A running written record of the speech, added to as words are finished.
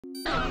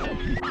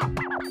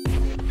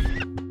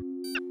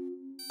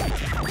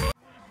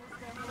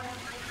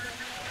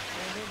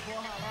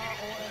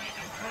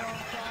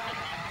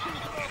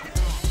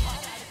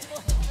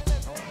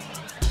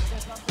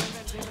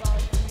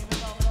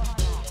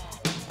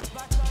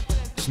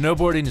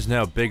Snowboarding is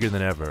now bigger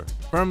than ever,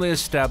 firmly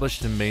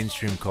established in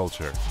mainstream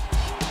culture.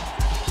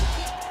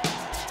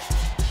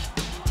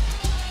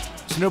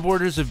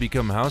 Snowboarders have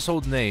become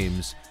household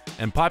names,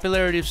 and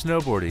popularity of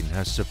snowboarding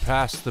has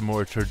surpassed the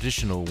more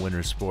traditional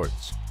winter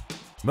sports.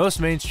 Most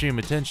mainstream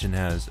attention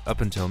has, up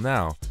until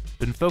now,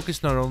 been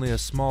focused on only a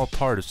small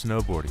part of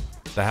snowboarding,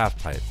 the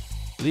halfpipe,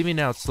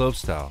 leaving out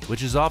slopestyle,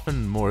 which is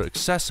often more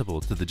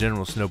accessible to the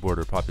general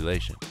snowboarder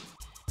population.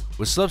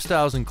 With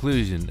Slopestyle's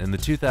inclusion in the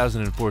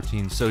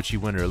 2014 Sochi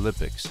Winter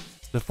Olympics,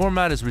 the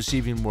format is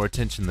receiving more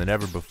attention than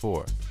ever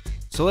before.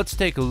 So let's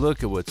take a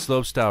look at what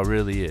Slopestyle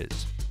really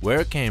is, where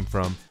it came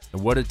from,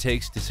 and what it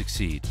takes to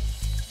succeed.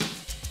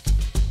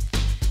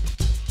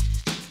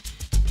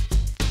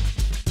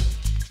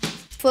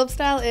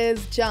 Slopestyle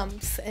is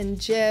jumps and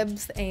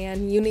jibs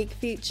and unique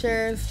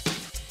features.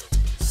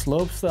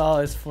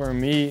 Slopestyle is for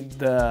me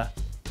the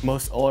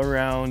most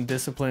all-around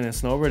discipline in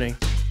snowboarding.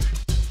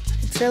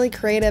 It's really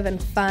creative and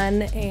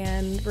fun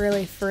and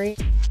really free.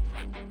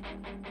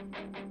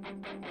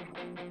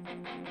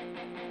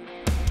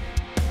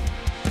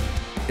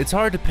 It's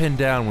hard to pin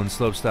down when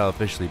Slopestyle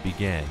officially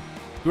began,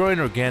 growing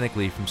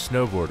organically from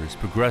snowboarders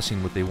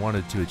progressing what they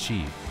wanted to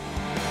achieve.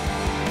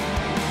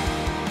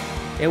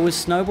 It was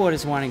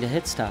snowboarders wanting to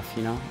hit stuff,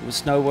 you know. It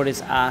was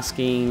snowboarders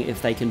asking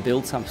if they can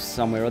build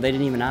somewhere, or they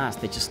didn't even ask,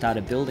 they just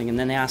started building, and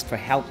then they asked for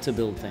help to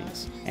build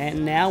things.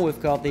 And now we've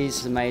got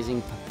these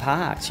amazing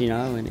parks, you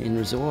know, in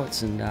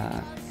resorts, and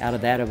out of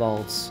that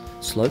evolves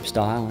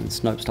slopestyle and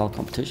snopestyle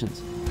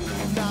competitions.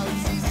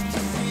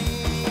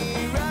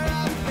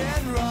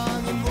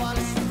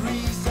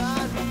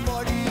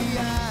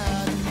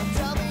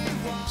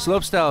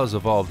 Slopestyle has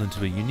evolved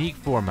into a unique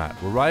format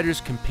where riders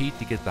compete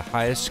to get the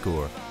highest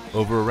score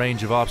over a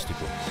range of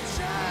obstacles.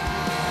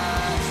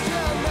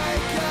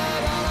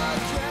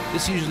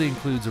 This usually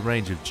includes a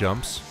range of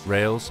jumps,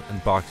 rails,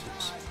 and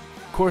boxes.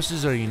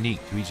 Courses are unique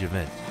to each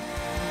event.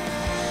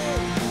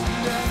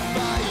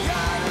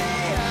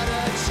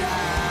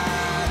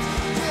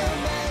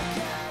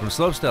 From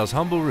Slopestyle's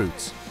humble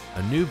roots,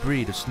 a new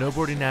breed of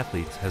snowboarding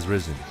athletes has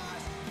risen.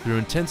 Through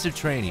intensive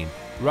training,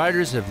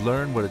 riders have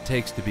learned what it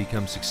takes to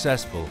become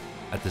successful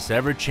at this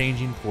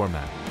ever-changing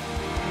format.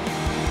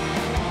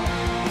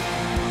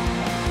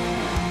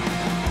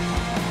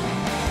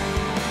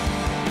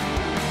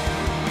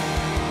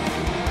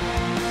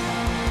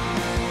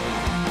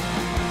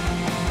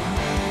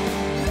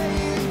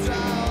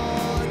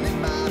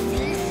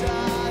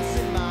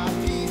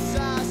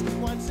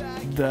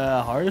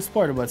 The hardest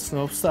part about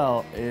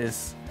slopestyle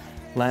is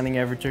landing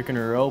every trick in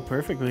a row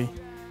perfectly.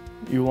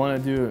 You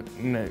want to do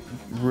a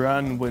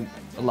run with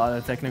a lot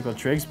of technical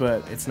tricks,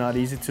 but it's not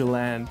easy to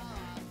land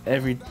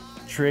every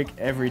trick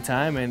every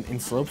time, and in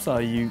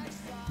slopestyle you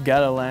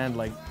gotta land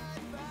like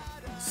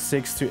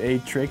 6 to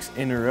 8 tricks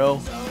in a row.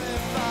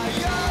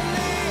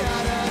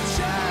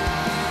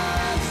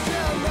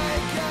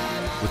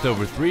 With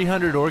over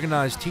 300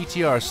 organized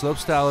TTR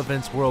slopestyle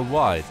events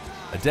worldwide,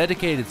 a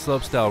dedicated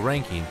slopestyle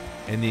ranking,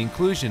 and the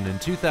inclusion in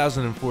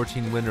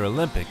 2014 Winter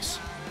Olympics,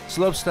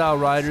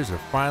 slopestyle riders are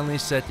finally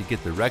set to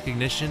get the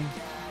recognition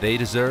they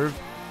deserve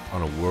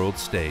on a world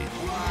stage.